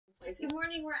guys. Good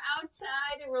morning. We're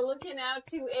outside and we're looking out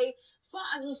to a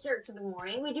foggy start to the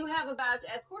morning. We do have about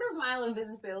a quarter-mile of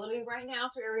visibility right now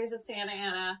through areas of Santa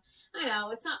Ana. I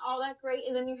know it's not all that great,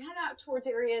 and then you head out towards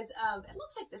areas of, it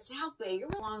looks like the South Bay. You're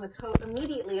along the coast,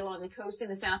 immediately along the coast in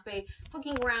the South Bay,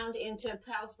 hooking around into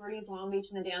Palos Verdes, Long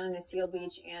Beach, and then down into Seal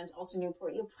Beach and also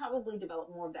Newport. You'll probably develop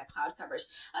more of that cloud coverage.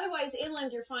 Otherwise,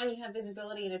 inland, you're fine. You have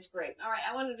visibility, and it's great. All right,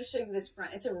 I wanted to show you this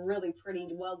front. It's a really pretty,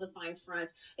 well-defined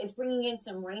front. It's bringing in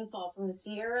some rainfall from the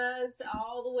Sierras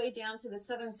all the way down to the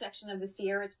southern section of the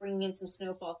Sierra. It's bringing in some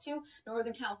snowfall, too.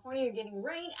 Northern California, you're getting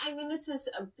rain. I mean, this is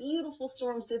a beautiful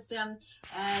storm system.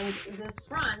 And the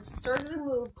front started to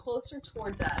move closer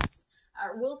towards us,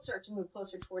 or will start to move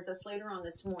closer towards us later on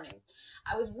this morning.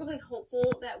 I was really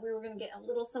hopeful that we were going to get a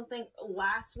little something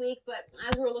last week, but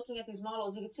as we were looking at these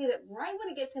models, you can see that right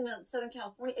when it gets into Southern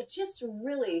California, it just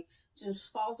really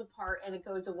just falls apart and it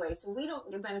goes away. So we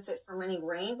don't benefit from any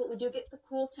rain, but we do get the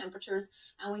cool temperatures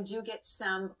and we do get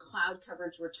some cloud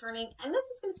coverage returning. And this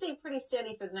is going to stay pretty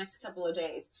steady for the next couple of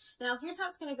days. Now, here's how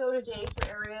it's going to go today for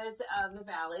areas of the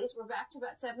valleys. We're back to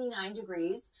about 79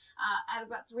 degrees at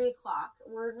about 3 o'clock.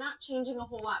 We're not changing a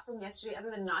whole lot from yesterday other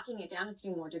than knocking it down a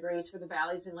few more degrees for the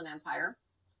valleys inland empire.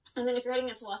 And then if you're heading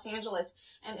into Los Angeles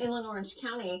and inland Orange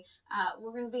County,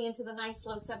 we're going to be into the nice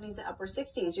low 70s to upper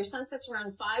 60s. Your sunset's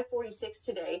around 5:46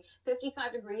 today,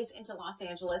 55 degrees into Los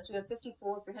Angeles. We have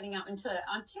 54 if you're heading out into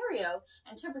Ontario,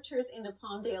 and temperatures into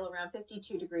Palmdale around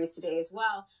 52 degrees today as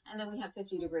well. And then we have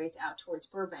 50 degrees out towards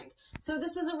Burbank. So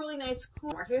this is a really nice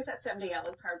cool. Here's that 7-day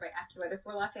outlook powered by AccuWeather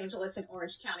for Los Angeles and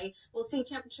Orange County. We'll see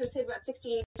temperatures hit about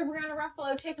 68. We're going to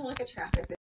Ruffalo. Take a look at traffic.